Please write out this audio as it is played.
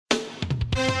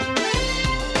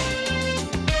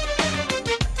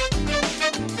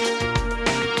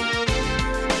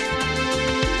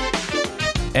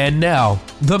And now,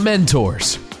 The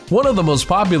Mentors, one of the most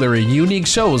popular and unique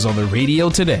shows on the radio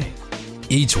today.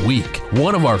 Each week,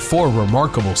 one of our 4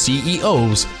 remarkable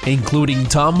CEOs, including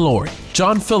Tom Laurie,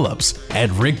 John Phillips,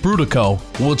 and Rick Brudico,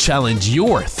 will challenge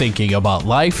your thinking about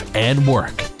life and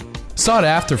work. Sought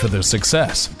after for their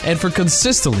success and for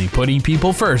consistently putting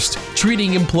people first,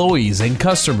 treating employees and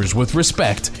customers with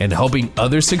respect, and helping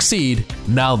others succeed,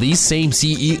 now these same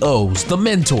CEOs, the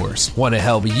mentors, want to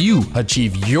help you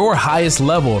achieve your highest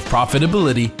level of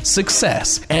profitability,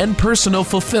 success, and personal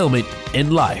fulfillment in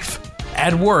life,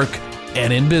 at work,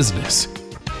 and in business.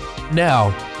 Now,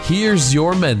 here's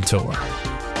your mentor.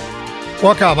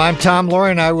 Welcome. I'm Tom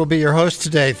Laurie, and I will be your host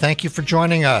today. Thank you for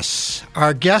joining us.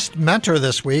 Our guest mentor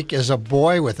this week is a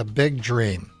boy with a big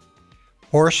dream,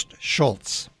 Horst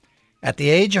Schulze. At the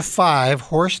age of 5,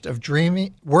 Horst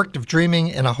worked of dreaming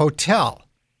in a hotel,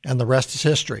 and the rest is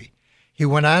history. He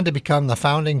went on to become the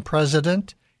founding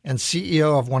president and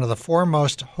CEO of one of the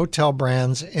foremost hotel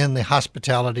brands in the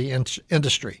hospitality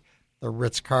industry, the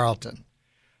Ritz Carlton.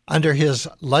 Under his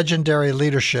legendary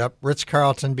leadership, Ritz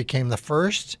Carlton became the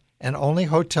first and only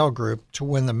hotel group to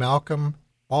win the Malcolm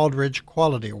Baldrige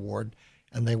Quality Award,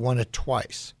 and they won it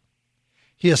twice.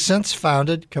 He has since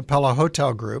founded Capella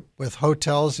Hotel Group with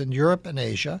hotels in Europe and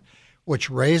Asia,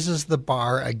 which raises the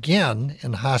bar again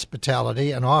in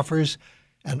hospitality and offers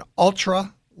an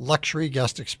ultra-luxury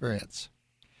guest experience.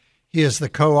 He is the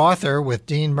co-author with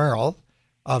Dean Merrill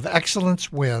of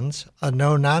Excellence Wins, a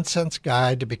no-nonsense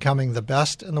guide to becoming the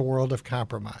best in the world of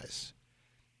compromise.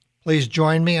 Please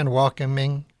join me in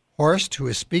welcoming Horst, who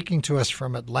is speaking to us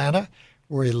from Atlanta,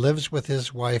 where he lives with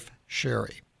his wife,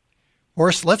 Sherry.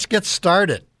 Horst, let's get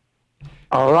started.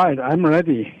 All right, I'm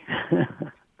ready.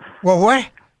 Well,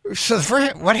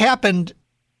 what happened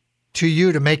to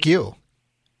you to make you?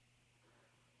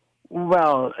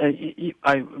 Well,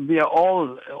 we are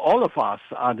all of us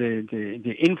are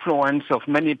the influence of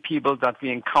many people that we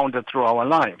encounter through our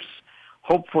lives.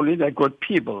 Hopefully, they're good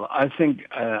people. I think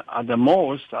at the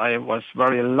most, I was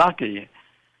very lucky.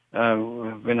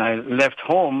 When I left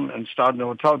home and started the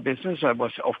hotel business, I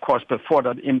was, of course, before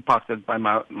that impacted by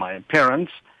my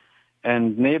parents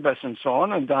and neighbors and so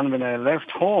on. And then when I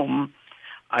left home,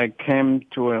 I came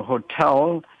to a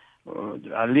hotel.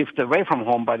 I lived away from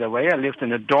home, by the way. I lived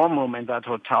in a dorm room in that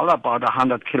hotel about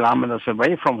 100 kilometers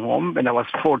away from home when I was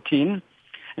 14.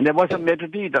 And there was a maitre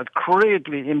d' that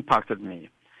greatly impacted me.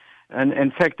 And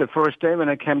in fact, the first day when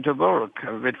I came to work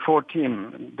with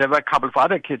 14, there were a couple of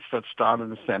other kids that started at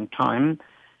the same time.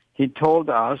 He told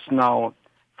us, now,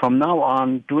 from now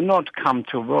on, do not come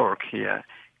to work here.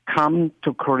 Come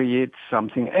to create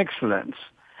something excellent.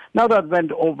 Now that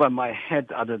went over my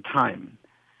head at the time,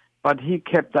 but he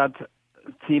kept that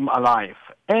theme alive.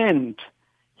 And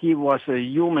he was a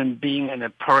human being and a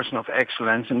person of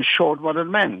excellence and showed what it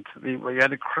meant. We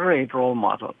had a great role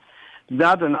model.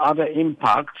 That and other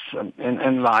impacts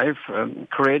in life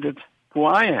created who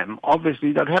I am.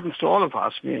 Obviously, that happens to all of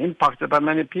us. We're impacted by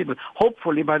many people,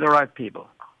 hopefully by the right people.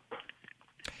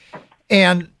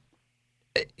 And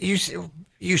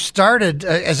you started,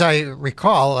 as I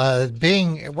recall,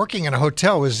 working in a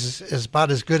hotel was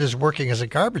about as good as working as a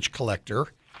garbage collector.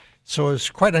 So it was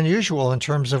quite unusual in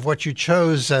terms of what you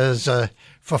chose as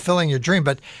fulfilling your dream.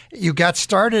 But you got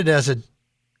started as a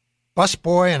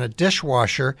busboy and a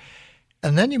dishwasher.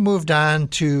 And then you moved on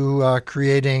to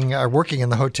working in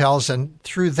the hotels. And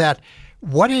through that,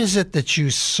 what is it that you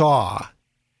saw?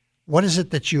 What is it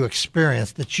that you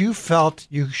experienced that you felt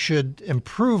you should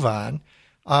improve on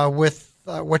with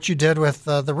what you did with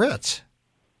the Ritz?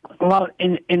 Well,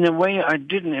 in a way, I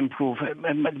didn't improve.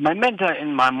 My mentor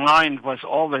in my mind was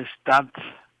always that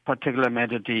particular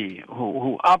maitre d'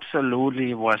 who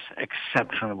absolutely was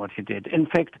exceptional what he did. In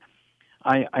fact,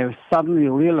 I suddenly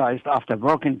realized after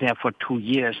working there for 2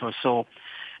 years or so,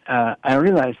 I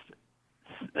realized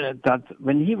that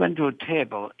when he went to a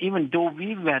table, even though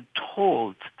we were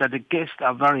told that the guests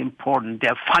are very important,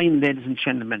 they're fine ladies and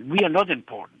gentlemen, we are not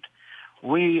important.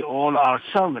 We all are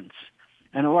servants.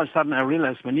 And all of a sudden I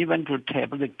realized when he went to a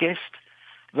table, the guests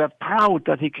were proud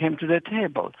that he came to the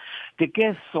table. The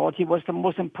guests thought he was the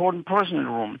most important person in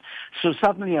the room. So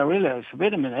suddenly I realized,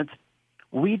 wait a minute,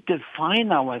 we define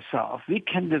ourselves. We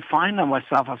can define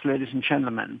ourselves as ladies and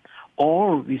gentlemen,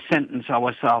 or we sentence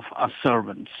ourselves as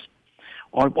servants.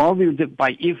 Or if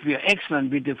we are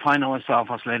excellent, we define ourselves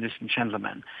as ladies and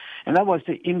gentlemen. And that was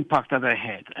the impact that I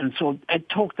had. And so I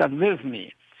took that with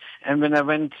me. And when I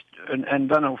went, and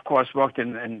then of course worked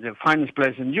in the finest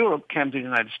place in Europe, came to the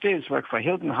United States, worked for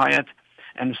Hilton Hyatt,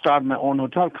 and started my own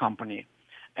hotel company.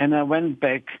 And I went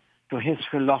back to his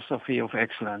philosophy of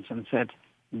excellence and said,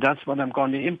 that's what I'm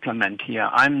going to implement here.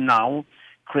 I'm now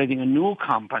creating a new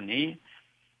company.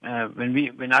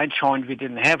 When I joined, we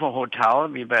didn't have a hotel.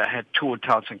 We had 2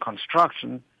 hotels in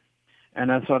construction.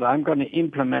 And I thought, I'm going to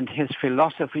implement his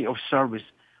philosophy of service,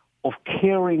 of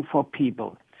caring for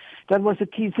people. That was the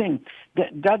key thing.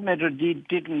 That method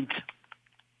didn't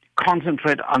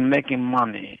concentrate on making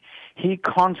money. He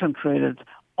concentrated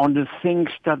on the things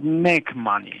that make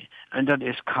money, and that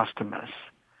is customers.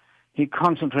 He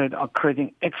concentrated on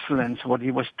creating excellence, what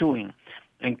he was doing,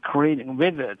 and created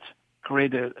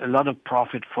a lot of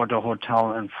profit for the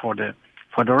hotel and for the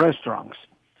restaurants.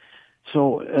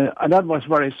 So that was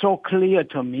so clear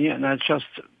to me, and I just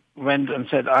went and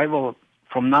said, I will,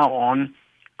 from now on,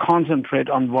 concentrate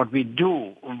on what we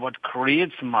do, on what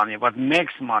creates money, what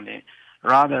makes money,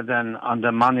 rather than on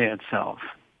the money itself.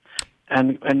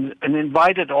 And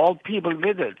invited all people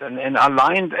with it, and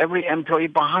aligned every employee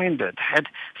behind it, had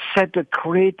set a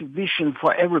great vision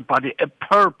for everybody, a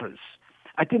purpose.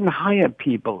 I didn't hire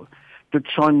people to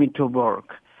join me to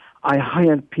work. I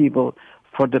hired people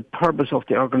for the purpose of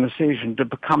the organization, to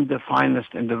become the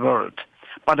finest in the world.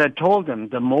 But I told them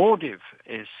the motive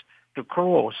is to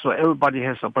grow so everybody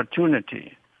has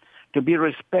opportunity, to be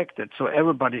respected so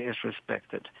everybody is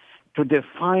respected, to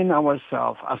define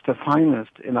ourselves as the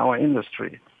finest in our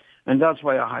industry. And that's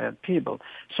why I hired people.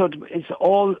 So it's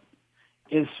all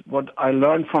is what I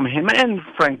learned from him, and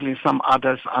frankly some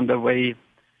others on the way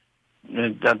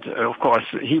that, of course,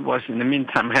 he was in the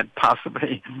meantime had passed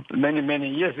away many, many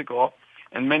years ago,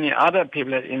 and many other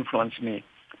people had influenced me,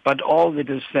 but all with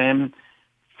the same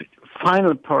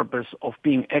final purpose of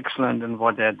being excellent in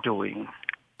what they're doing.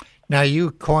 Now,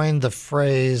 you coined the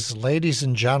phrase, ladies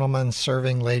and gentlemen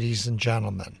serving ladies and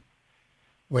gentlemen,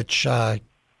 which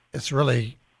is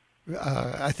really,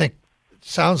 I think,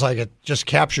 sounds like it just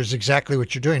captures exactly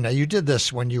what you're doing. Now, you did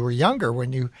this when you were younger,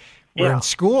 when you were in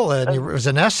school, and it was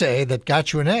an essay that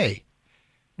got you an A,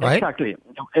 right? Exactly.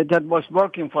 That was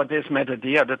working for this method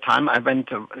at the time. I went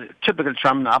to typical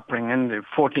German upbringing,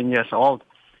 14 years old,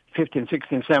 15,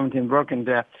 16, 17, working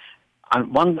there.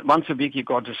 And once a week you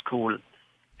go to school.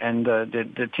 And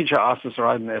the teacher asked us to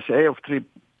write an essay of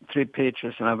three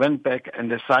pages, and I went back and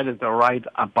decided to write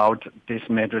about this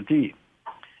method D.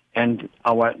 And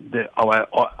our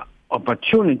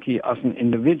opportunity as an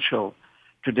individual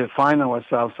to define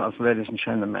ourselves as ladies and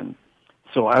gentlemen.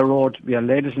 So I wrote, we are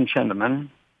ladies and gentlemen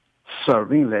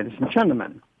serving ladies and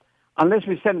gentlemen. Unless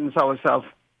we sentence ourselves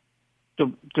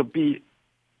to be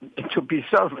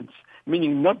servants,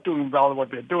 meaning not doing well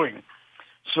what we're doing.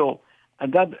 So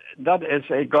and that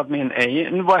essay got me an A,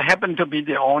 and what happened to be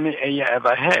the only A I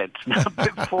ever had,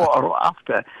 before or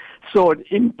after. So it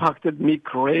impacted me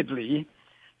greatly.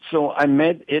 So I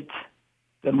made it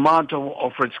the motto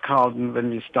of Ritz Carlton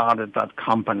when we started that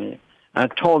company. I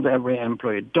told every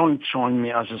employee, don't join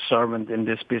me as a servant in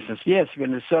this business. Yes, we're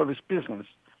in the service business,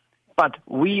 but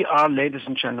we are ladies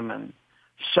and gentlemen,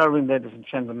 serving ladies and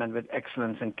gentlemen with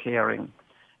excellence and caring.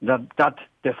 That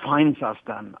defines us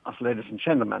then as ladies and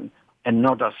gentlemen and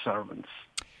not as servants.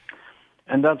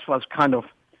 And that was kind of,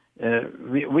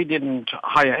 we didn't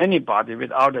hire anybody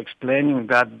without explaining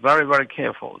that very, very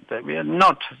careful, that we are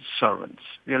not servants.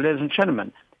 We are ladies and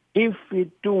gentlemen, if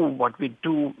we do what we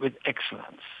do with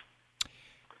excellence.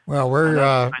 Well, we're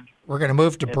going to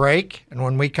move to break, and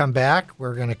when we come back,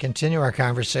 we're going to continue our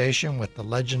conversation with the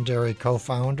legendary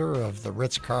co-founder of the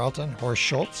Ritz-Carlton, Horst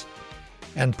Schulze,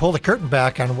 and pull the curtain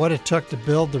back on what it took to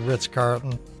build the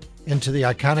Ritz-Carlton into the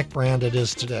iconic brand it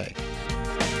is today.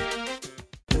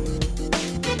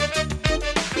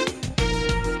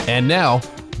 And now,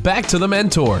 back to the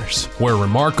Mentors, where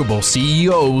remarkable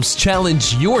CEOs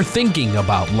challenge your thinking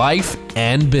about life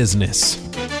and business.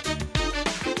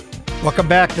 Welcome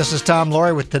back. This is Tom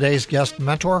Laurie with today's guest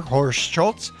mentor, Horst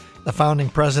Schulze, the founding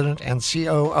president and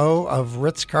COO of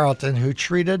Ritz-Carlton, who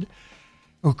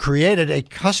created a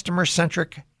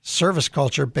customer-centric service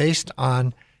culture based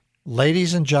on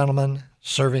ladies and gentlemen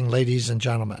serving ladies and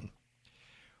gentlemen.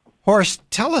 Horst,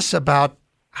 tell us about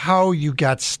how you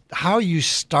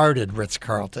started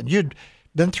Ritz-Carlton. You'd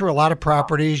been through a lot of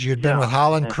properties. You'd been with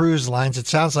Holland Cruise Lines. It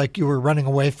sounds like you were running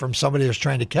away from somebody who was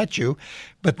trying to catch you,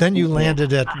 but then you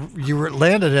landed at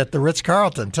the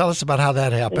Ritz-Carlton. Tell us about how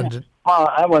that happened. Yeah. Well,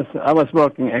 I was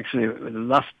working actually the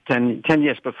last 10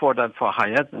 years before that for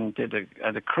Hyatt, and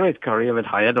had a great career with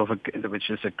Hyatt,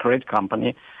 which is a great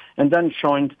company, and then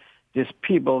joined these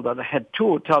people that had 2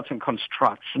 hotels in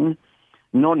construction,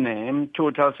 no name, 2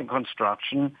 hotels in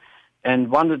construction,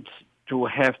 and wanted to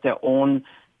have their own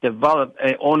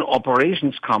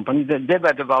operations company. They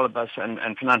were developers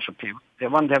and financial people. They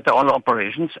wanted to have their own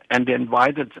operations, and they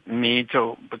invited me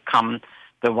to become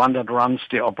the one that runs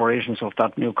the operations of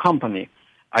that new company.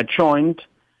 I joined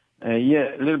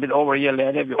a little bit over a year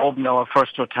later, we opened our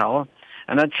first hotel.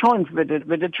 And I joined with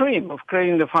the dream of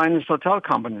creating the finest hotel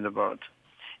company in the world.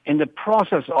 In the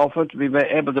process of it, we were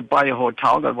able to buy a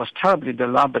hotel that was terribly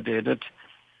dilapidated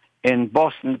in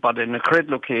Boston, but in a great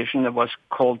location that was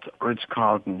called Ritz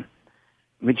Carlton,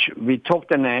 which we took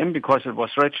the name because it was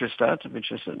registered,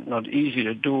 which is not easy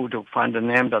to do, to find a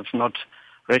name that's not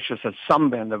registered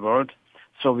somewhere in the world.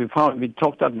 So we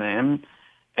took that name,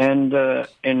 and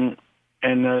in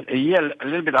a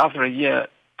little bit after a year,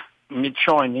 me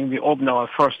joining, we opened our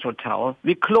first hotel.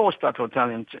 We closed that hotel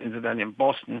incidentally in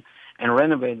Boston and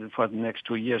renovated for the next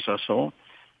 2 years or so.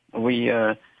 We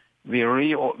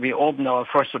opened our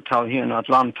first hotel here in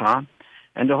Atlanta,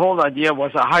 and the whole idea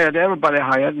was I hired everybody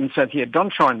and said, here,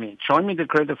 don't join me. Join me to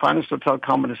create the finest hotel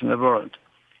companies in the world,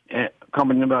 and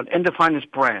the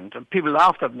finest brand. And people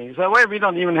laughed at me. They said, well, we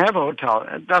don't even have a hotel.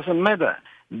 It doesn't matter.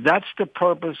 That's the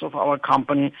purpose of our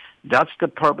company. That's the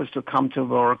purpose to come to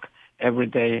work every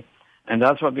day. And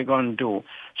that's what we're going to do.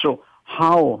 So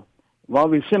how? Well,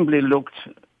 we simply looked,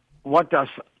 what does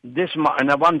this,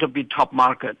 and I want to be top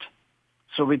market.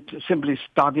 So we simply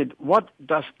studied, what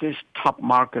does this top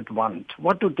market want?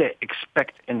 What do they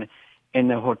expect in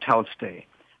a hotel stay?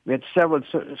 We had several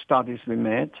studies we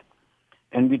made,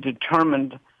 and we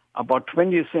determined about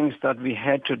 20 things that we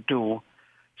had to do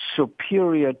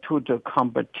superior to the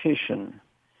competition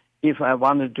if I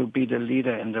wanted to be the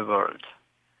leader in the world.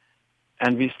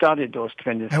 And we studied those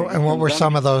 20 things. And what were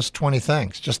some of those 20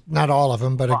 things? Just not all of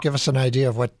them, but give us an idea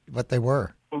of what they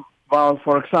were. Well,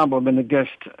 for example, when the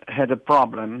guest had a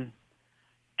problem,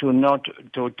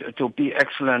 to be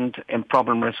excellent in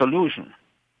problem resolution.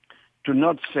 To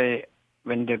not say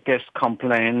when the guest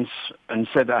complains and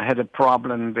said I had a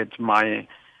problem with my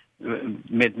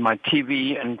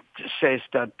TV and says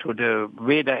that to the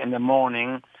waiter in the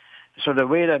morning, so the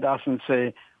waiter doesn't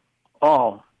say,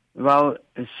 oh, well,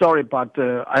 sorry, but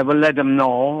I will let them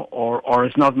know, or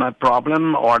it's not my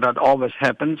problem, or that always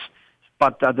happens.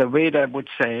 But that the waiter would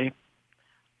say,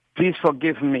 please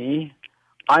forgive me,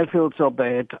 I feel so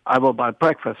bad, I will buy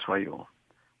breakfast for you.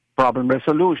 Problem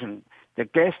resolution. The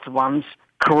guest wants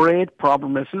great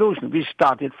problem resolution. We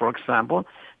studied, for example,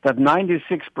 that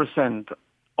 96%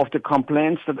 of the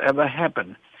complaints that ever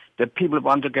happen, that people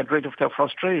want to get rid of their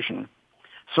frustration.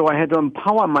 So I had to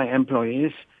empower my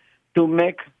employees to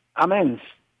make amends.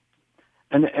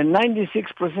 And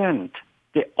 96%,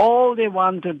 all they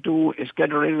want to do is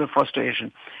get rid of the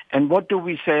frustration. And what do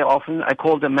we say often? I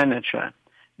call the manager.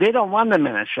 They don't want a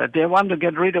manager. They want to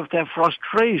get rid of their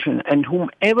frustration. And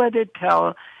whomever they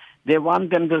tell, they want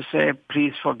them to say,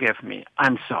 please forgive me.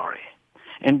 I'm sorry.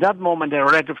 In that moment, they're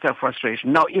rid of their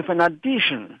frustration. Now, if in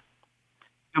addition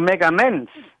you make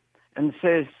amends and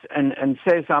say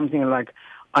something like,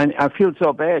 I feel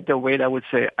so bad, the waiter would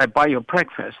say, I buy you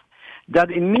breakfast, that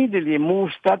immediately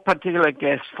moves that particular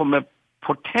guest from a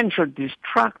potential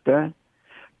distractor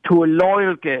to a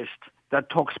loyal guest that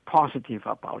talks positive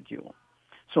about you.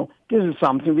 So this is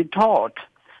something we taught.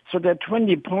 So there are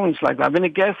 20 points like that. When a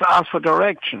guest asks for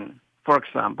direction, for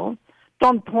example,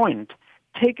 don't point.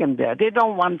 Take them there. They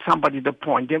don't want somebody to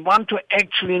point. They want to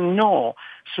actually know,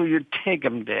 so you take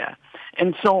them there.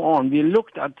 And so on. We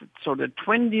looked at the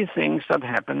 20 things that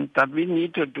happen that we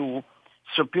need to do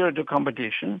superior to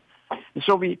competition.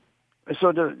 So when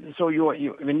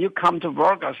you come to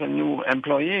work as a new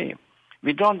employee,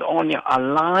 we don't only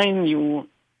align you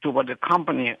to where the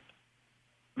company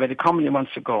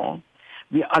wants to go.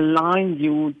 We align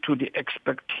you to the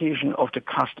expectation of the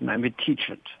customer, and we teach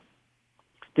it.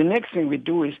 The next thing we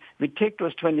do is we take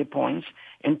those 20 points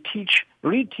and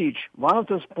reteach one of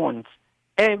those points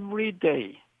every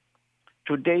day.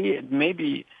 Today it may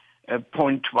be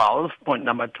point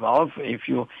number 12. If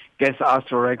you guest ask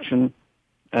direction,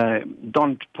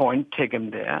 don't point, take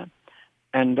them there.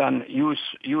 And then use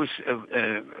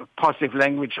positive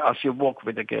language as you walk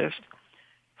with the guest.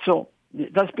 So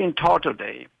that's been taught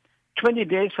today. 20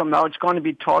 days from now, it's going to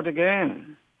be taught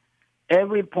again.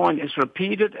 Every point is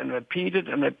repeated and repeated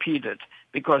and repeated,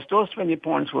 because those 20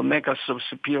 points will make us so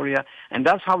superior, and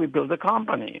that's how we build a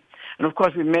company. And of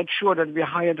course, we made sure that we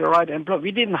hired the right employees.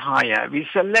 We didn't hire, we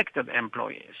selected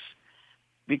employees.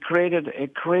 We created a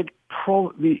great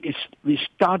we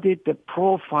studied the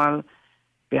profile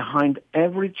behind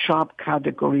every job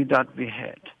category that we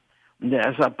had. And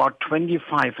there's about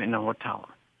 25 in a hotel.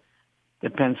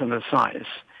 Depends on the size.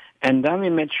 And then we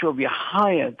made sure we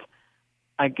hired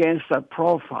against that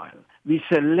profile. We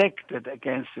selected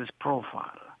against this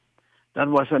profile. That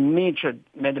was made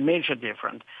a major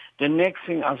difference. The next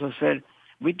thing, as I said,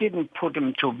 we didn't put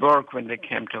them to work when they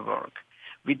came to work.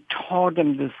 We taught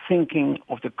them the thinking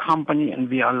of the company, and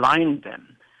we aligned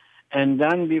them. And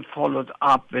then we followed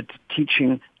up with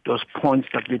teaching those points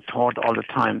that we taught all the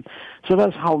time. So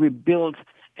that's how we built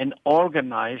and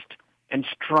organized and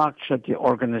structured the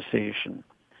organization.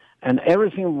 And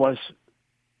everything was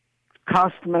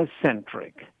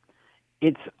customer-centric.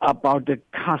 It's about the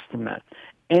customer,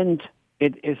 and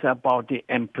it is about the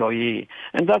employee.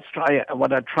 And that's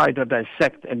what I try to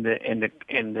dissect in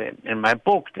my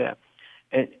book there.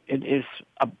 It is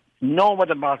know what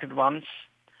the market wants,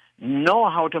 know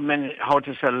how to manage, how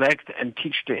to select and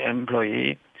teach the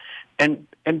employee, and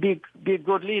be a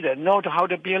good leader. Know how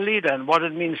to be a leader and what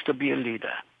it means to be a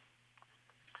leader.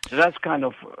 So that's kind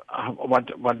of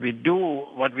what we do,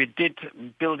 what we did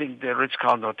building the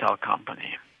Ritz-Carlton Hotel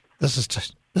Company. This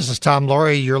is Tom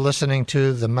Laurie. You're listening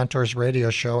to the Mentors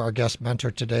Radio Show. Our guest mentor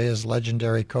today is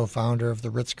legendary co-founder of the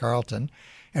Ritz-Carlton,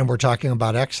 and we're talking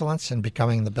about excellence and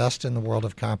becoming the best in the world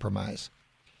of compromise.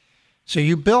 So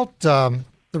you built the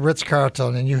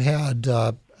Ritz-Carlton, and you had,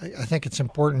 I think it's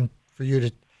important for you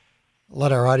to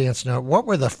let our audience know, what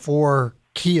were the 4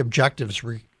 key objectives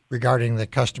regarding the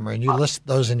customer? And you list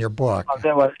those in your book.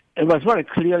 It was very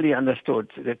clearly understood.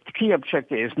 The key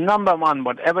objective is, number 1,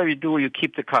 whatever we do, you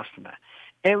keep the customer.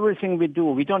 Everything we do,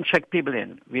 we don't check people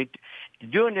in.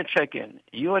 During the check-in,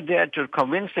 you are there to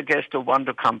convince the guest to want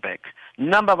to come back.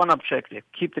 Number 1 objective,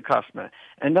 keep the customer.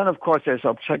 And then, of course, there's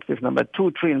objective number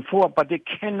 2, 3, and 4, but they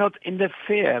cannot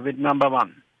interfere with number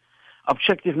 1.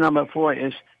 Objective number 4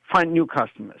 is find new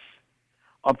customers.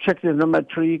 Objective number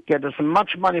 3, get as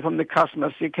much money from the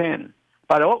customers you can,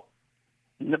 but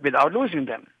without losing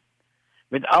them.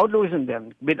 With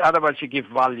otherwise you give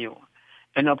value.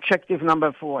 And objective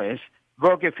number 4 is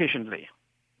work efficiently.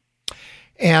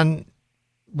 And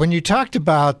when you talked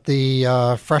about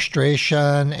the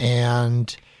frustration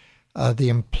and the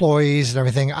employees and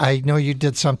everything, I know you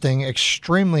did something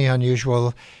extremely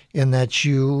unusual in that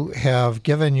you have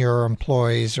given your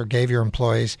employees or gave your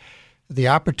employees the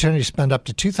opportunity to spend up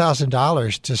to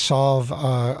 $2,000 to solve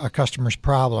a customer's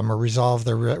problem or resolve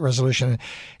the resolution.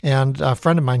 And a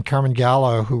friend of mine, Carmen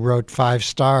Gallo, who wrote 5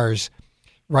 Stars,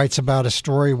 writes about a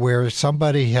story where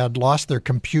somebody had lost their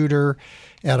computer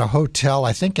at a hotel,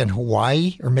 I think in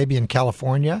Hawaii or maybe in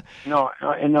California. No,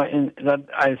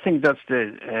 I think that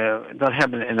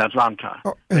happened in Atlanta.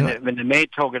 When the maid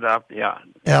took it up, yeah.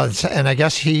 And I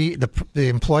guess the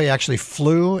employee actually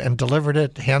flew and delivered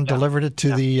it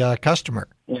to the customer.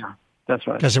 Yeah, that's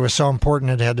right. Because it was so important,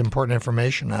 it had important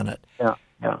information on it. Yeah.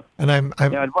 Yeah, and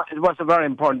it was very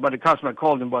important. But the customer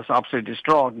called and was absolutely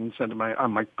distraught and said, "Oh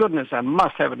my goodness, I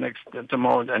must have it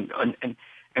tomorrow."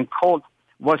 And called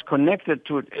was connected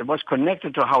to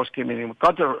housekeeping.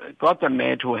 Got the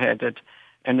maid who had it,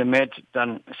 and the maid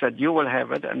then said, "You will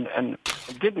have it," and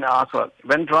didn't ask her.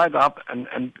 Went right up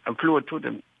and flew it to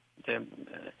the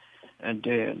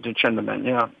gentleman.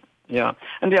 Yeah.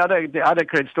 And the other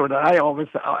great story that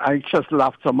I just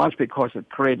laughed so much because it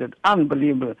created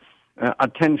unbelievable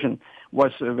attention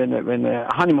was when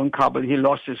a honeymoon couple, he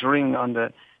lost his ring on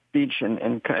the beach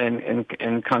in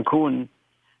Cancun,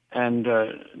 and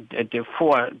the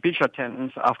 4 beach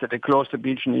attendants, after they closed the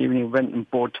beach in the evening, went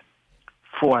and bought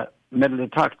 4 metal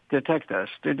detectors.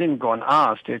 They didn't go and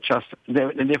ask. They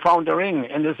found the ring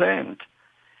in the sand.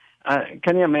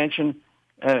 Can you imagine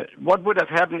what would have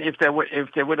happened if they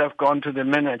would have gone to the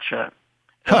manager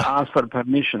and asked for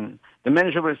permission? The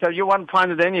manager would have said, "You won't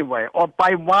find it anyway," or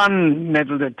buy 1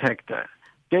 metal detector.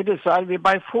 They decided we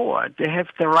buy 4. They have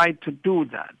the right to do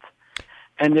that.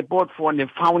 And they bought 4 and they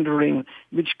found a ring,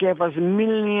 which gave us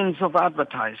millions of dollars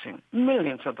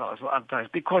of advertising,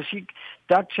 because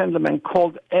that gentleman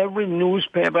called every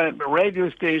newspaper,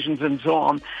 radio stations, and so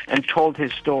on, and told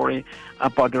his story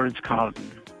about the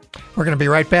Ritz-Carlton. We're going to be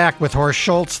right back with Horst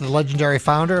Schulze, the legendary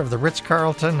founder of the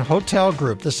Ritz-Carlton Hotel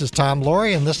Group. This is Tom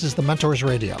Laurie, and this is the Mentors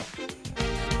Radio.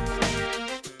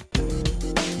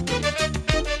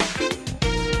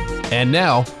 And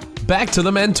now, back to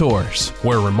the Mentors,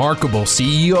 where remarkable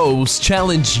CEOs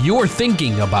challenge your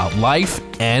thinking about life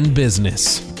and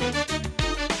business.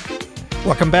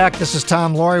 Welcome back. This is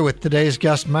Tom Laurie with today's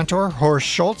guest mentor, Horst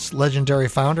Schulze, legendary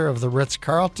founder of the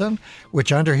Ritz-Carlton,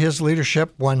 which under his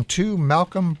leadership won 2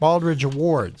 Malcolm Baldrige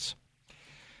Awards.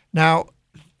 Now,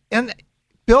 in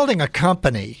building a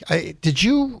company, did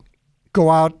you go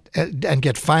out and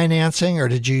get financing, or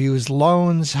did you use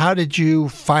loans? How did you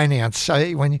finance?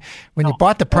 When you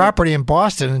bought the property in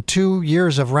Boston in 2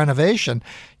 years of renovation,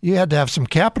 you had to have some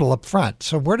capital up front.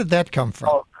 So where did that come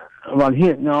from? Well,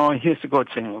 here's the good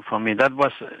thing for me. That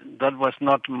was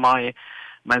not my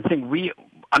thing. We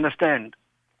understand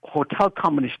hotel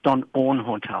companies don't own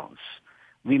hotels.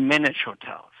 We manage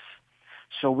hotels.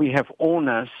 So we have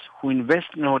owners who invest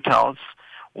in hotels,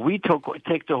 we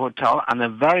take the hotel on a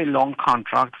very long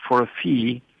contract for a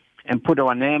fee and put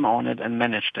our name on it and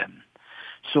manage them.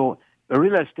 So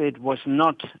real estate was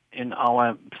not in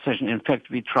our position. In fact,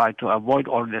 we try to avoid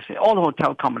all this. All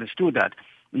hotel companies do that.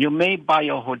 You may buy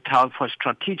a hotel for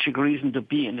strategic reason to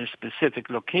be in a specific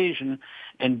location,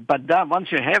 but that once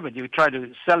you have it, you try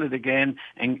to sell it again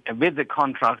and with the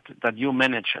contract that you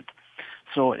manage it.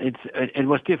 So it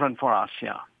was different for us,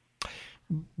 yeah.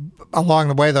 Along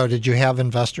the way, though, did you have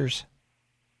investors?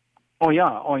 Oh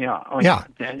yeah.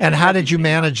 And how did you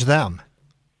manage them?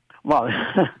 Well,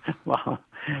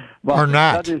 or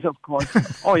not? That is, of course.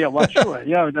 Oh yeah, well, sure.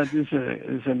 Yeah, that is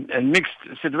a mixed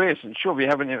situation. Sure, we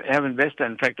have investor.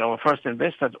 In fact, our first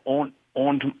investor owned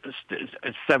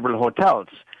several hotels.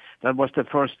 That was the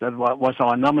first. That was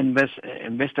our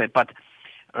investor. But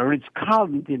Ritz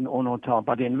Carlton didn't own a hotel,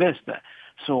 but the investor.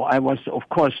 So I was, of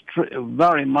course,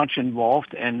 very much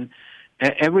involved and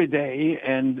every day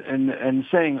and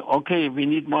saying, okay, we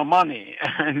need more money.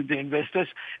 And the investors,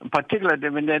 particularly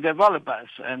when they're developers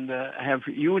and have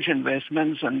huge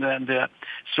investments,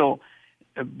 so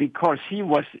because he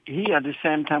at the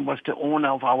same time was the owner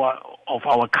of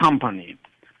our company.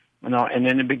 And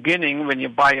in the beginning, when you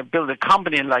build a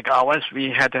company like ours,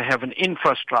 we had to have an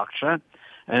infrastructure.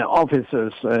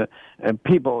 Officers,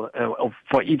 people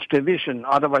for each division.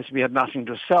 Otherwise, we had nothing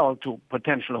to sell to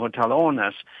potential hotel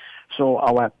owners. So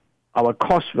our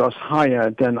cost was higher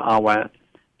than our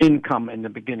income in the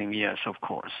beginning years, of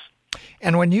course.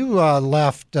 And when you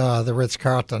left the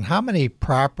Ritz-Carlton, how many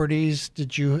properties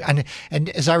did you? And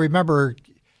as I remember,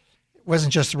 it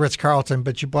wasn't just the Ritz-Carlton,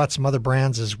 but you bought some other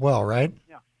brands as well, right?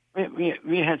 Yeah,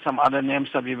 we had some other names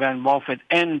that we were involved with,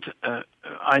 and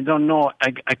I don't know.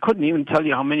 I couldn't even tell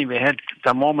you how many we had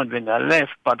the moment when I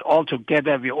left, but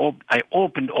altogether I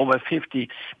opened over 50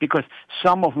 because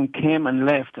some of them came and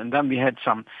left, and then we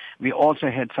also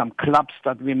had some clubs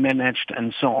that we managed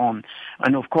and so on.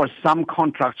 And of course, some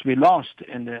contracts we lost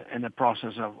in the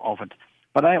process of it.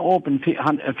 But I opened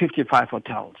 55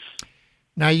 hotels.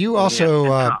 Now you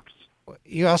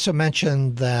also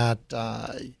mentioned that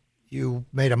you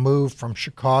made a move from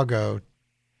Chicago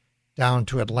down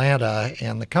to Atlanta,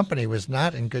 and the company was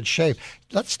not in good shape.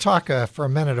 Let's talk for a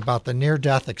minute about the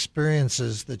near-death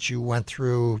experiences that you went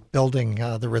through building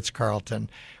the Ritz-Carlton.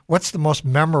 What's the most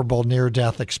memorable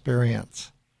near-death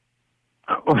experience?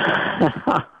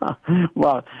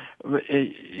 Well,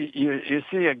 you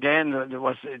see again, there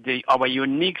was our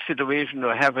unique situation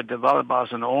to have a developer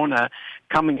as an owner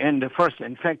coming in. The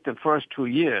first 2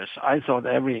 years, I thought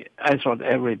every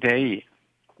day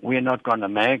we're not going to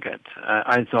make it.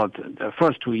 I thought the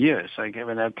first 2 years,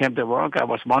 when I came to work, I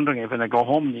was wondering if when I go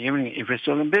home in the evening, if we're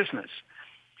still in business.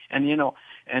 And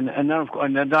and then of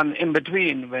course, and then in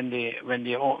between, when the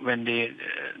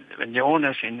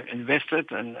owners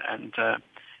invested and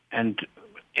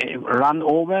run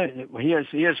over.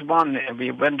 Here's one.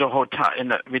 We went to hotel.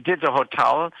 We did the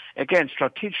hotel again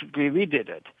strategically. We did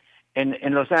it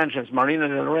in Los Angeles, Marina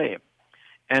del Rey,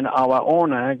 and our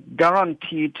owner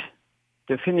guaranteed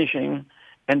the finishing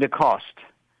and the cost,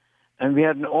 and we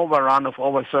had an overrun of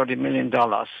over $30 million.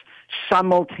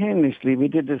 Simultaneously, we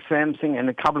did the same thing in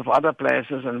a couple of other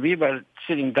places, and we were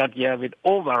sitting that year with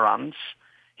overruns.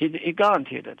 He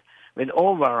guaranteed it with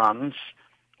overruns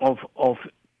of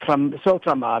so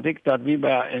dramatic that we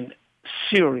were in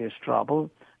serious trouble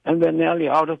and we're nearly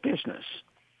out of business.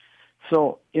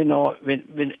 So,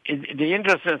 the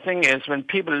interesting thing is when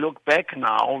people look back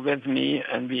now with me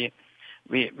and we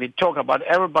talk about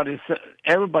everybody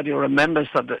remembers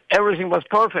that everything was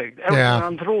perfect, everything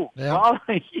ran through. Yeah.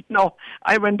 Well,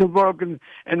 I went to work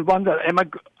and wondered,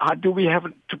 do we have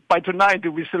by tonight?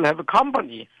 Do we still have a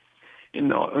company? And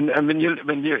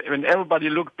when everybody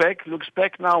looks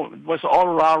back now, it was all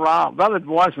rah-rah. Well, it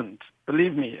wasn't.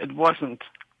 Believe me, it wasn't.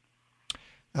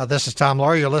 This is Tom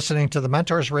Laurie. You're listening to the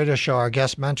Mentors Radio Show. Our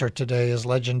guest mentor today is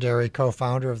legendary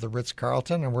co-founder of the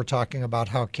Ritz-Carlton, and we're talking about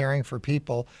how caring for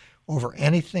people over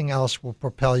anything else will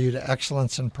propel you to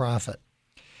excellence and profit.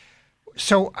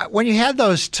 So when you had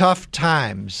those tough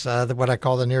times, what I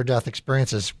call the near-death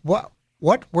experiences, what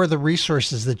were the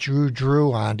resources that you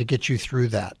drew on to get you through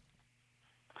that?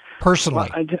 Personally.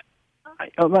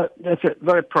 Well, that's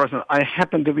very personal. I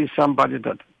happen to be somebody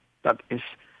that is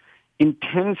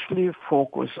intensely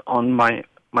focused on my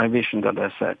vision that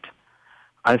I set.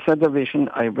 I set the vision.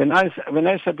 When I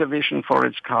set the vision for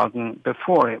Ritz-Carlton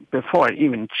before I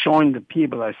even joined the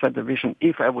people, I set the vision.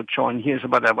 If I would join, here's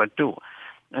what I would do,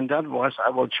 and that was I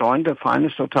will join the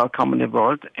finest hotel company in the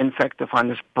world. In fact, the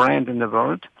finest brand in the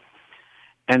world,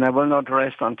 and I will not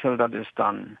rest until that is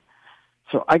done.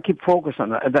 So I keep focused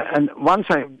on that. And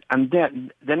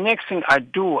then the next thing I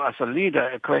do as a leader,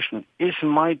 a question, is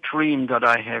my dream that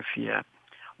I have here,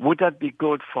 would that be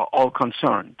good for all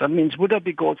concerned? That means, would that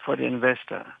be good for the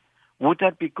investor? Would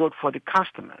that be good for the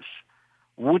customers?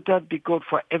 Would that be good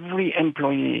for every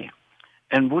employee?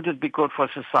 And would it be good for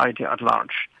society at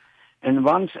large? And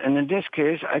in this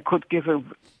case, I could give a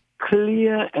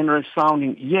clear and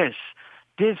resounding yes.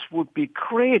 This would be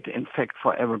great, in fact,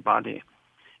 for everybody.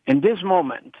 In this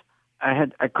moment,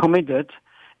 I committed,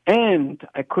 and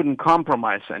I couldn't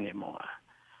compromise anymore.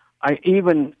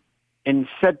 In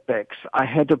setbacks, I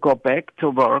had to go back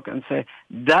to work and say,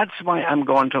 that's why I'm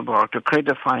going to work, to create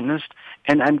the finest,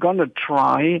 and I'm going to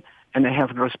try, and I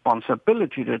have the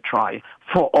responsibility to try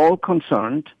for all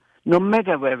concerned, no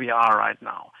matter where we are right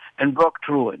now, and work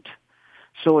through it.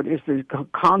 So it is the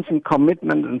constant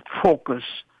commitment and focus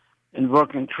in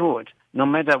working through it, no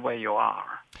matter where you are.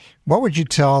 What would you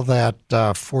tell that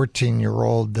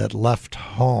 14-year-old that left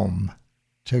home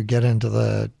to get into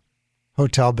the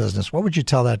hotel business? What would you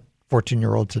tell that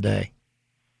 14-year-old today?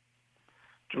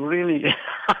 To really,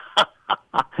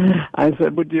 I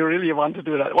said, would you really want to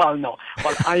do that? Well, no.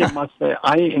 Well, I must say,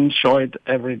 I enjoyed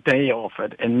every day of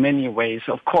it in many ways.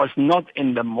 Of course, not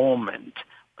in the moment,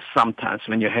 sometimes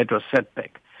when you had a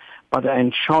setback, but I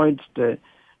enjoyed the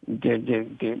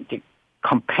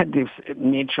competitive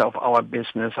nature of our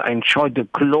business. I enjoyed the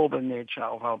global nature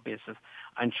of our business.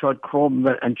 I enjoyed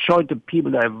the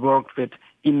people that I worked with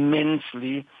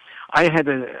immensely. I had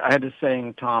a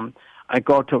saying, Tom, I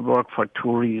go to work for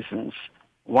two reasons.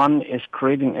 One is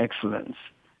creating excellence,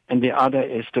 and the other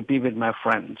is to be with my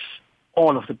friends,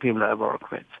 all of the people I work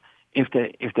with. If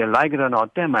they like it or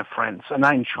not, they're my friends, and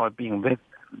I enjoy being with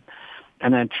them,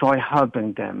 and I enjoy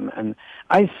helping them. And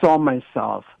I saw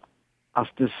myself as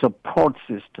the support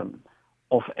system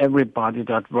of everybody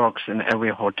that works in every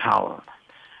hotel.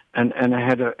 And I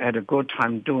had a good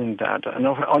time doing that. And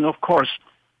of course,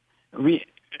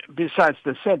 besides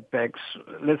the setbacks,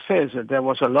 let's face it, there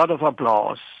was a lot of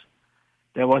applause.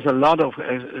 There was a lot of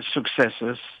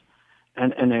successes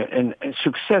and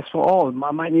success for all.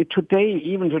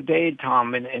 Even today,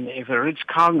 Tom, and if a Ritz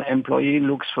Carlton employee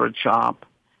looks for a job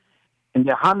and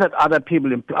there are 100 other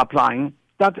people applying,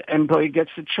 that employee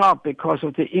gets the job because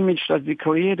of the image that we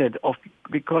created,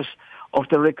 because of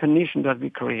the recognition that we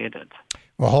created.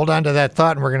 Well, hold on to that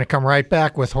thought, and we're going to come right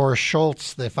back with Horst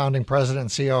Schulze, the founding president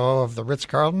and COO of the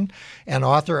Ritz-Carlton and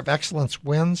author of Excellence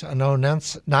Wins, a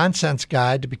no-nonsense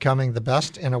guide to becoming the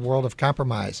best in a world of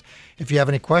compromise. If you have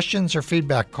any questions or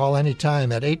feedback, call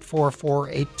anytime at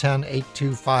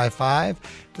 844-810-8255.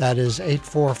 That is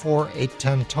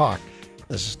 844-810-TALK.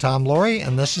 This is Tom Laurie,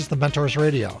 and this is the Mentors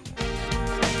Radio.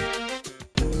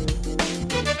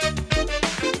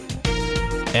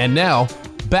 And now,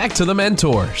 back to the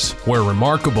Mentors, where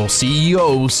remarkable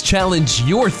CEOs challenge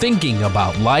your thinking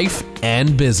about life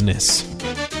and business.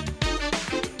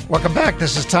 Welcome back.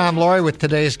 This is Tom Laurie with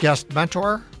today's guest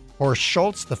mentor, Horst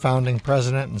Schulze, the founding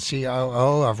president and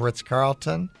COO of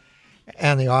Ritz-Carlton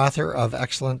and the author of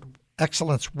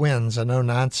Excellence Wins, a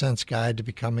no-nonsense guide to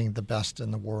becoming the best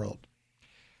in the world.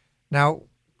 Now,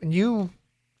 when you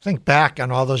think back on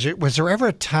all those, was there ever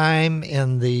a time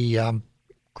in the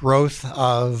growth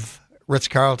of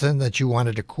Ritz-Carlton that you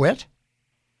wanted to quit?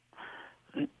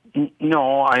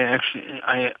 No, I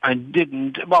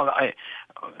didn't. Well, I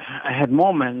had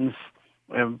moments,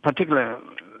 particularly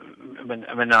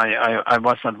when I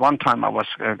was at one time I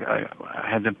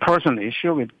had a personal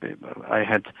issue. I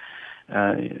had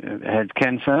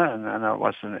cancer, and I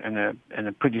was in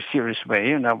a pretty serious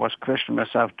way, and I was questioning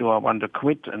myself: do I want to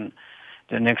quit and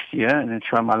the next year and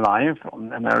enjoy my life?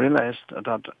 And I realized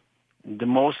that the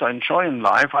most I enjoy in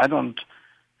life,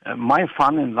 my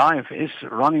fun in life is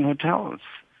running hotels.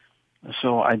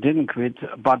 So I didn't quit,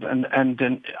 and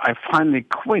then I finally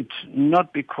quit,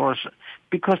 not because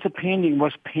the painting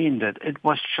was painted. It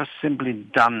was just simply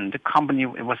done. The company,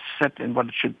 it was set in what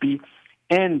it should be.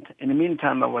 And in the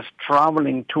meantime, I was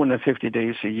traveling 250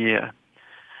 days a year.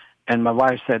 And my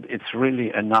wife said, it's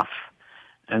really enough.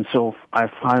 And so I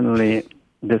finally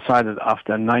decided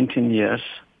after 19 years,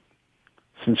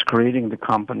 since creating the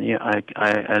company, I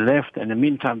left. In the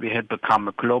meantime, we had become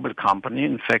a global company.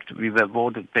 In fact, we were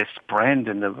voted best brand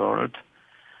in the world,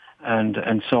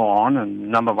 and so on,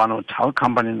 and number one hotel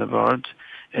company in the world.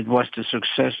 It was the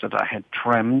success that I had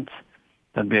dreamed,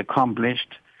 that we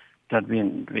accomplished, that we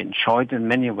enjoyed in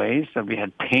many ways, that we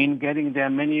had pain getting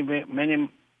there many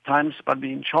times, but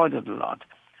we enjoyed it a lot.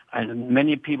 And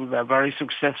many people were very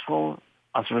successful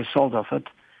as a result of it.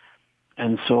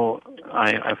 And so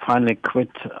I finally quit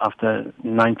after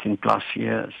 19 plus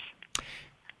years.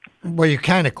 Well, you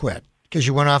kind of quit. because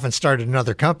you went off and started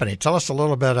another company. Tell us a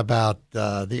little bit about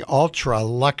the ultra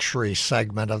luxury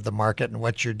segment of the market and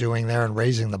what you're doing there and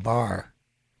raising the bar.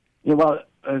 Yeah, well,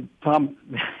 Tom,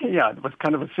 it was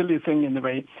kind of a silly thing in a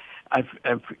way.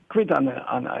 I've quit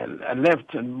I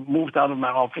left and moved out of my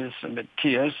office and with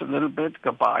tears a little bit,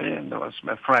 goodbye, and there was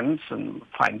my friends and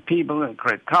fine people and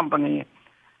great company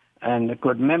and a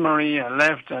good memory. I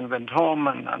left and went home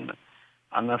and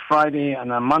on a Friday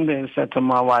and on Monday I said to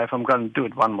my wife, I'm going to do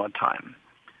it one more time.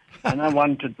 And I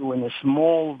want to do in a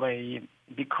small way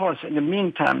because in the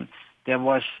meantime there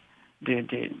was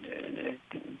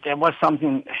there was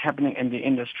something happening in the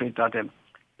industry that the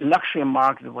luxury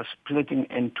market was splitting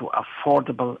into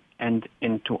affordable and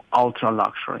into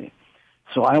ultra-luxury.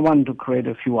 So I wanted to create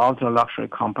a few ultra-luxury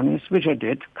companies, which I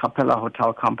did, Capella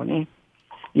Hotel Company.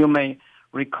 You may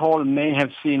recall, may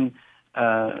have seen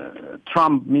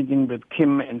Trump meeting with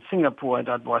Kim in Singapore.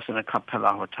 That was in a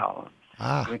Capella Hotel.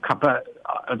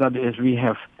 That is, we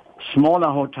have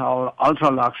smaller hotel,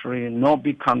 ultra-luxury, no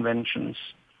big conventions,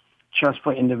 just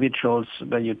for individuals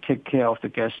where you take care of the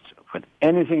guests with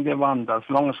anything they want, as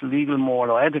long as legal,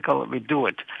 moral, or ethical, we do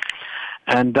it.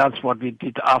 And that's what we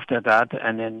did after that.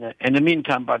 And in the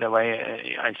meantime, by the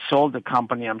way, I sold the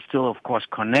company. I'm still, of course,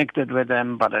 connected with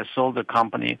them, but I sold the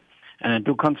company and I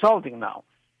do consulting now.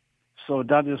 So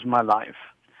that is my life.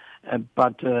 I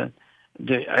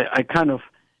kind of,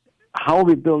 how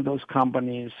we build those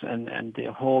companies and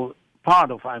the whole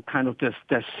part of, I kind of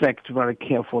dissect very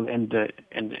careful in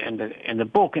the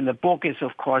book. And the book is,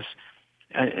 of course,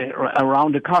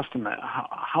 around the customer.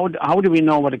 How do we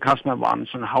know what the customer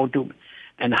wants, and how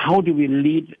do we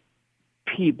lead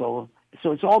people?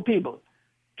 So it's all people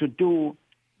to do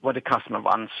what the customer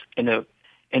wants in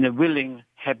a willing,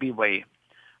 happy way,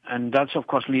 and that's of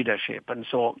course leadership. And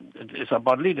so it's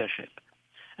about leadership.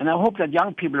 And I hope that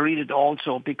young people read it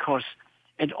also, because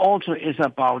it also is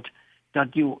about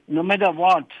that you, no matter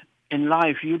what in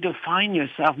life, you define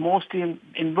yourself mostly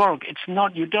in work. It's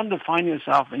not, you don't define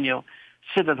yourself when you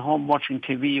sit at home watching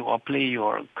TV or play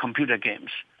your computer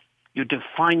games. You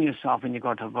define yourself when you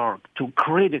go to work to a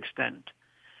great extent.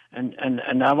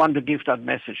 And I want to give that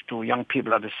message to young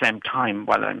people at the same time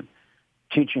while I'm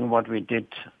teaching what we did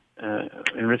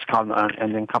in Ritz, Carlton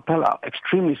and in Capella.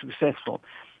 Extremely successful.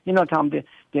 You know, Tom,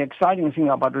 the exciting thing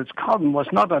about Ritz, Carlton was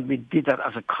not that we did that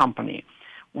as a company.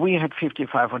 We had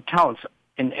 55 hotels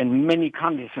in many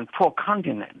countries, in 4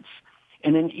 continents.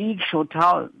 And in each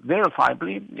hotel,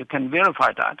 verifiably, you can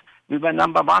verify that, we were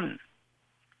number 1.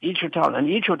 Each hotel. And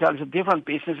each hotel is a different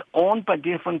business owned by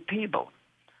different people.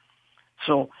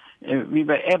 So we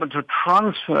were able to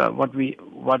transfer what we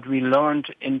learned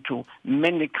into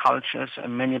many cultures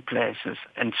and many places,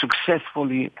 and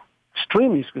successfully,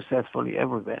 extremely successfully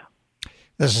everywhere.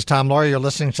 This is Tom Laurie. You're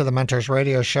listening to the Mentors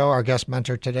Radio Show. Our guest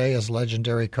mentor today is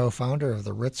legendary co-founder of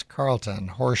the Ritz-Carlton,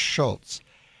 Horst Schulze.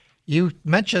 You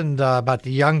mentioned about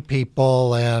the young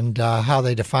people and how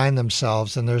they define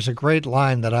themselves, and there's a great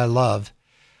line that I love.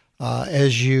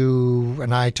 As you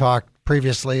and I talked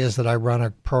previously, is that I run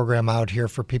a program out here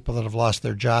for people that have lost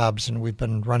their jobs, and we've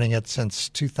been running it since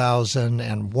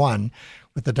 2001.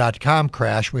 With the dot-com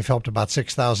crash, we've helped about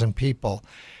 6,000 people.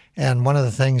 And one of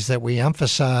the things that we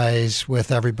emphasize with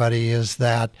everybody is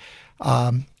that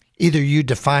either you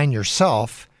define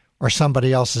yourself or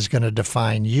somebody else is going to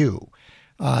define you.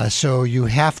 So you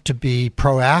have to be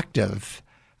proactive.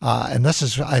 And this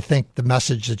is, I think, the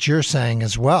message that you're saying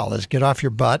as well, is get off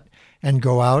your butt and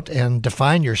go out and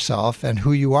define yourself and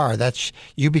who you are. That's,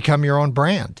 you become your own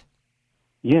brand.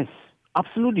 Yes.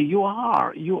 Absolutely, you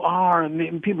are. I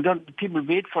mean, people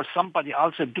wait for somebody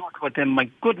else to do it for them.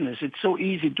 My goodness, it's so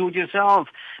easy. Do it yourself.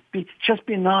 Just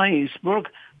be nice. Work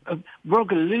a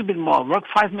little bit more. Work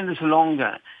 5 minutes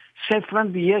longer. Say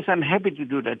friendly, yes, I'm happy to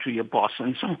do that to your boss,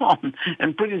 and so on.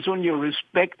 And pretty soon you're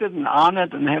respected and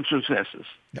honored and have successes.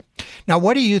 Yep. Now,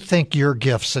 what do you think your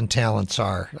gifts and talents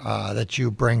are that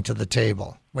you bring to the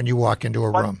table when you walk into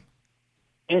a room?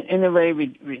 In a way,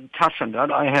 we touched on that.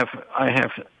 I have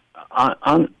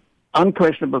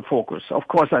unquestionable focus. Of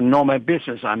course, I know my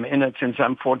business. I'm in it since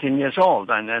I'm 14 years old,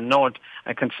 and I know it.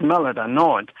 I can smell it. I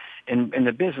know it in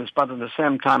the business. But at the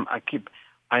same time,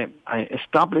 I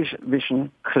establish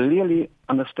vision, clearly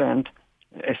understand,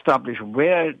 establish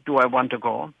where do I want to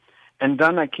go, and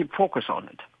then I keep focus on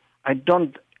it. I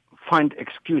don't find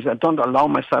excuses. I don't allow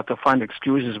myself to find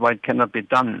excuses why it cannot be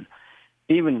done.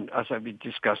 Even as we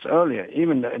discussed earlier,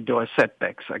 even though I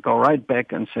setbacks, I go right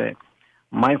back and say,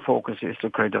 my focus is to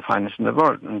create the finest in the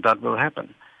world, and that will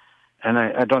happen. And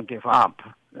I don't give up.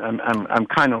 I'm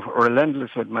kind of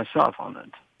relentless with myself on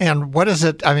it. And what is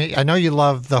it? I mean, I know you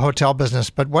love the hotel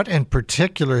business, but what in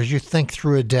particular, as you think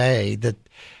through a day, that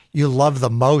you love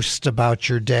the most about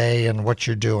your day and what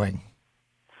you're doing?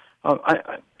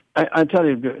 I tell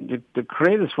you, the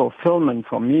greatest fulfillment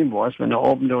for me was when I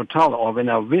opened a hotel or when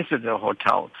I visited a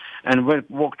hotel and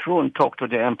walked through and talked to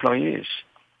the employees.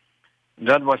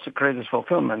 That was the greatest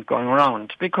fulfillment going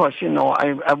around. Because,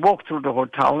 I walk through the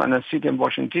hotel and I see them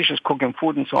washing dishes, cooking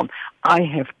food and so on. I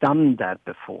have done that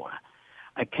before.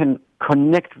 I can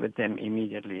connect with them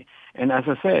immediately. And as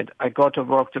I said, I go to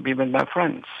work to be with my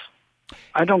friends.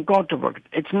 I don't go to work.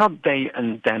 It's not they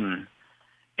and them.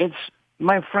 It's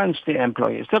my friends, the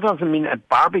employees. That doesn't mean I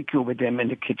barbecue with them in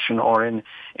the kitchen or in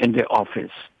the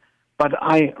office. But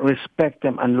I respect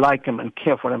them and like them and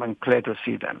care for them and glad to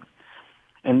see them.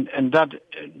 And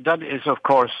that is, of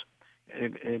course,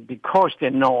 because they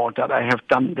know that I have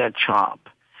done that job.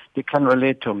 They can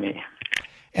relate to me.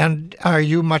 And are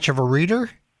you much of a reader?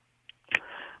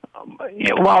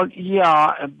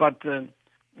 Yeah, but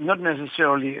not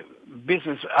necessarily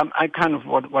business. I kind of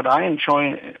what I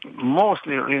enjoy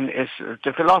mostly really is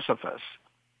the philosophers,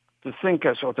 the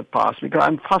thinkers of the past, because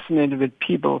I'm fascinated with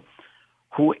people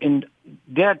who in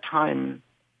their time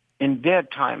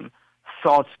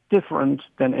thought different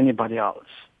than anybody else.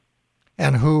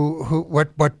 And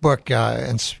what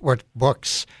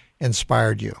books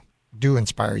inspired you? Do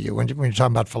inspire you when you're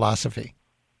talking about philosophy?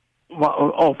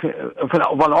 Well,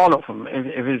 all of them.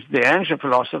 If it's the ancient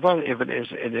philosopher, if it is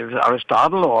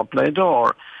Aristotle or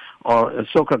Plato or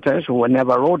Socrates, who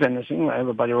never wrote anything,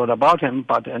 everybody wrote about him,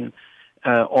 but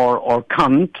or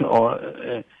Kant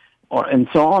or and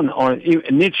so on, or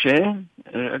Nietzsche.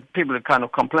 People kind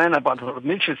of complain about what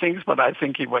Nietzsche thinks, but I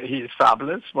think he is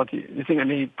fabulous.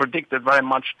 He predicted very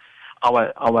much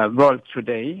our world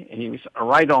today. He was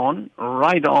right on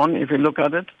if you look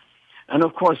at it. And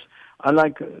of course, I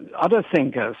like other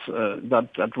thinkers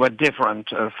that were different.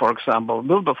 For example,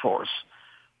 Wilberforce,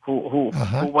 who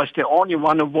was the only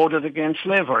one who voted against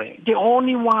slavery. The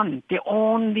only one,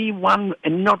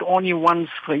 and not only once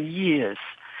for years.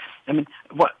 I mean,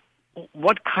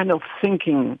 what kind of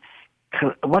thinking?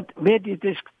 Where did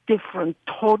this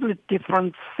totally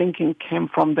different thinking came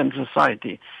from in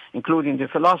society, including the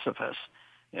philosophers,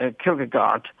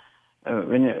 Kierkegaard,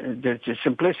 the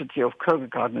simplicity of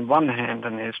Kierkegaard on one hand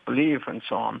and his belief and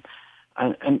so on,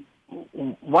 and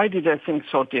why did I think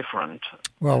so different?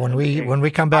 Well, when we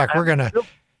come back, we're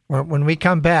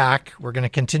gonna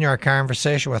continue our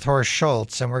conversation with Horst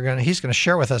Schulze, and he's gonna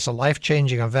share with us a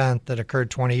life-changing event that occurred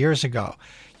 20 years ago.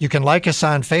 You can like us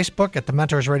on Facebook at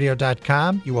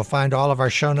thementorsradio.com. You will find all of our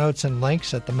show notes and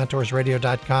links at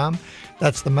thementorsradio.com.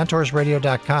 That's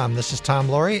thementorsradio.com. This is Tom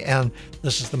Laurie, and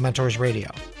this is The Mentors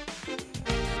Radio.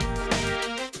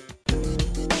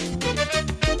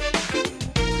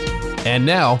 And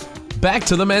now, back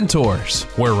to The Mentors,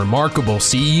 where remarkable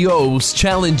CEOs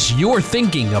challenge your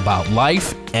thinking about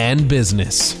life and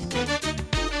business.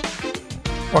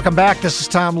 Welcome back. This is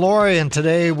Tom Laurie, and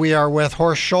today we are with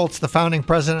Horst Schulze, the founding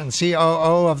president and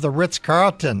COO of the Ritz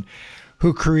Carlton,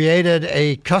 who created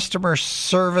a customer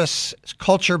service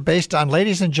culture based on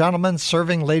ladies and gentlemen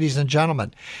serving ladies and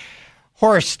gentlemen.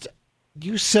 Horst,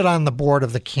 you sit on the board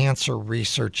of the Cancer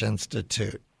Research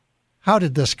Institute. How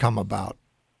did this come about?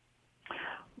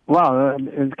 Well,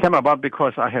 it came about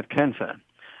because I had cancer,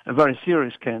 a very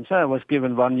serious cancer. I was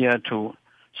given 1 year to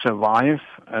survive,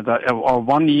 or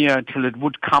 1 year till it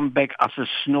would come back as a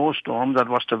snowstorm. That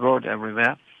was the word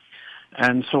everywhere.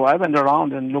 And so I went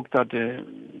around and looked at the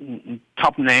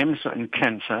top names in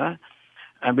cancer,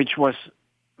 which was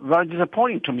very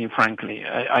disappointing to me, frankly.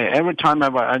 Every time I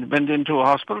went into a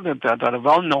hospital that are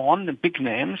well-known, the big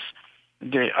names,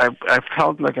 I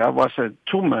felt like I was a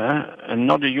tumor and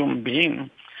not a human being.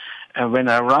 And when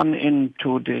I ran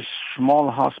into this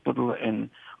small hospital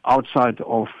outside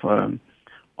of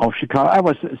Chicago, I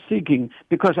was seeking,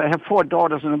 because I have 4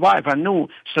 daughters and a wife. I knew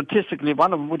statistically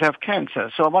one of them would have cancer,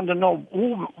 so I wanted to know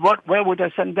where would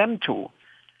I send them to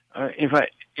if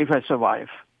I survive.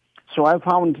 So I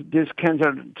found this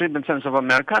Cancer Treatment Center of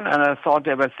America, and I thought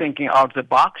they were thinking out of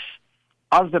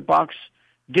the box,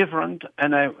 different,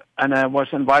 and I was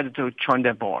invited to join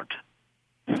their board.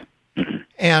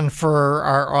 And for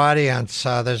our audience,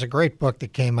 there's a great book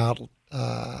that came out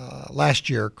last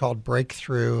year called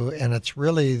Breakthrough, and it's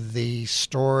really the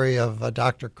story of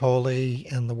Dr. Coley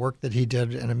and the work that he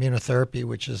did in immunotherapy,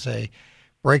 which is a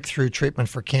breakthrough treatment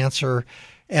for cancer,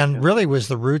 and really was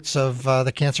the roots of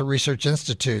the Cancer Research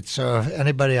Institute. So if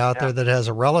anybody out there that has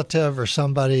a relative or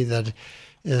somebody that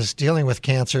is dealing with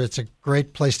cancer, it's a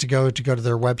great place to go to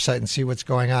their website and see what's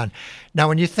going on. Now,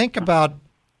 when you think about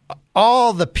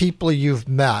all the people you've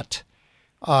met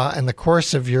in the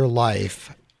course of your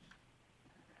life,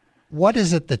 what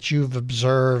is it that you've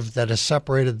observed that has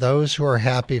separated those who are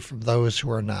happy from those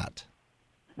who are not?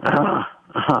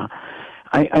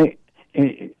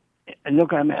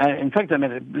 Look, in fact, I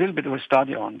made a little bit of a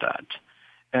study on that.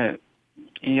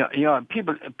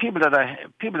 People that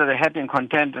are happy and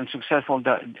content and successful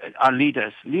that are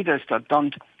leaders. Leaders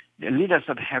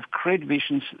that have great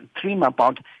visions, dream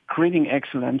about creating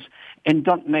excellence, and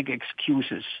don't make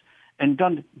excuses, and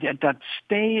that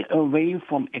stay away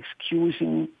from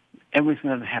excusing everything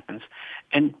that happens.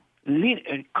 And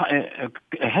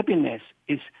happiness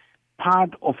is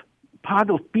part of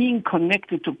being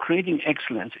connected to creating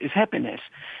excellence is happiness,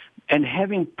 and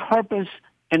having purpose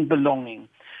and belonging.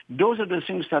 Those are the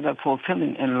things that are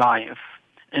fulfilling in life.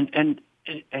 And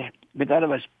with other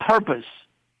words, purpose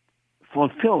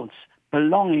fulfills,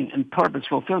 belonging and purpose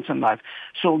fulfills in life.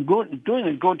 So doing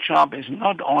a good job is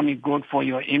not only good for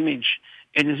your image,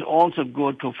 it is also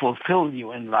good to fulfill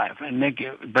you in life and make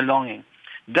you belonging.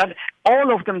 That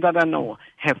all of them that I know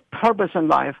have purpose in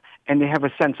life, and they have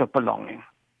a sense of belonging.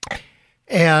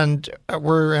 And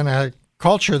we're in a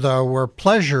culture, though, where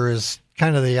pleasure is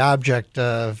kind of the object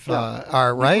of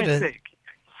art, right?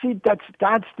 See,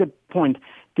 that's the point.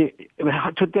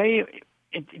 Today,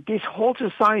 this whole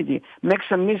society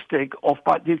makes a mistake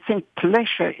but they think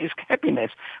pleasure is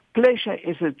happiness. Pleasure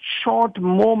is a short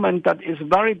moment that is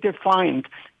very defined.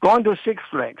 Going to Six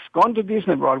Flags, going to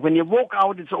Disney World, when you walk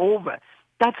out, it's over.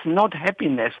 That's not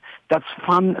happiness. That's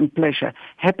fun and pleasure.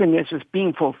 Happiness is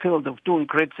being fulfilled of doing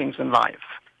great things in life,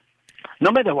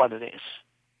 no matter what it is.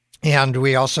 And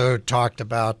we also talked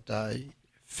about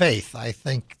faith, I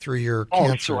think, through your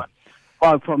cancer. Sure.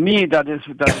 Well, for me, that is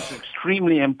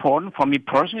extremely important. For me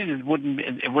personally, it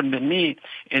wouldn't be me.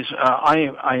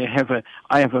 I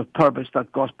have a purpose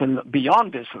that goes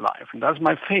beyond this life, and that's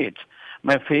my faith.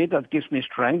 My faith that gives me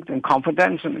strength and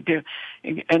confidence, and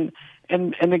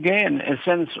again a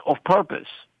sense of purpose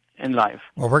in life.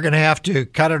 Well, we're going to have to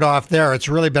cut it off there. It's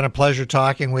really been a pleasure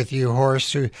talking with you,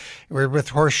 Horst. We're with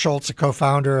Horst Schulze, a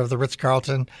co-founder of the Ritz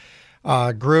Carlton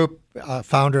Group,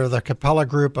 founder of the Capella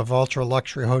Group of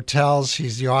ultra-luxury hotels.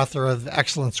 He's the author of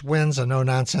Excellence Wins, a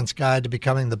no-nonsense guide to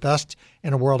becoming the best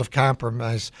in a world of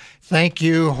compromise. Thank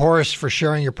you, Horst, for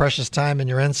sharing your precious time and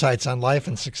your insights on life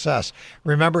and success.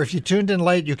 Remember, if you tuned in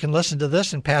late, you can listen to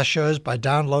this and past shows by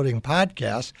downloading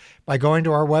podcasts by going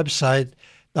to our website,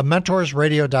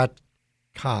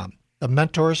 thementorsradio.com,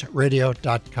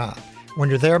 thementorsradio.com. When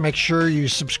you're there, make sure you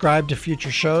subscribe to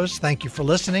future shows. Thank you for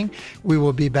listening. We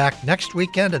will be back next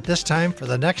weekend at this time for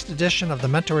the next edition of The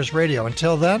Mentors Radio.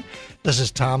 Until then, this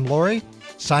is Tom Laurie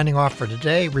signing off for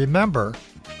today. Remember,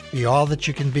 be all that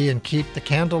you can be and keep the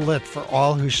candle lit for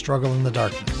all who struggle in the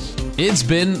darkness. It's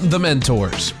been The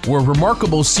Mentors, where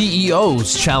remarkable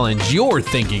CEOs challenge your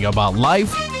thinking about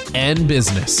life and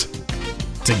business.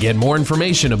 To get more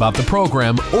information about the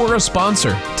program or a sponsor,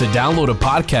 to download a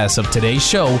podcast of today's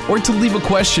show, or to leave a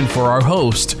question for our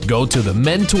host, go to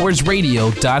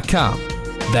thementorsradio.com.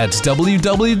 That's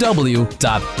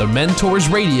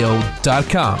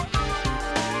www.thementorsradio.com.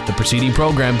 The preceding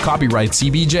program copyright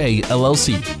CBJ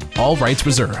LLC. All rights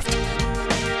reserved.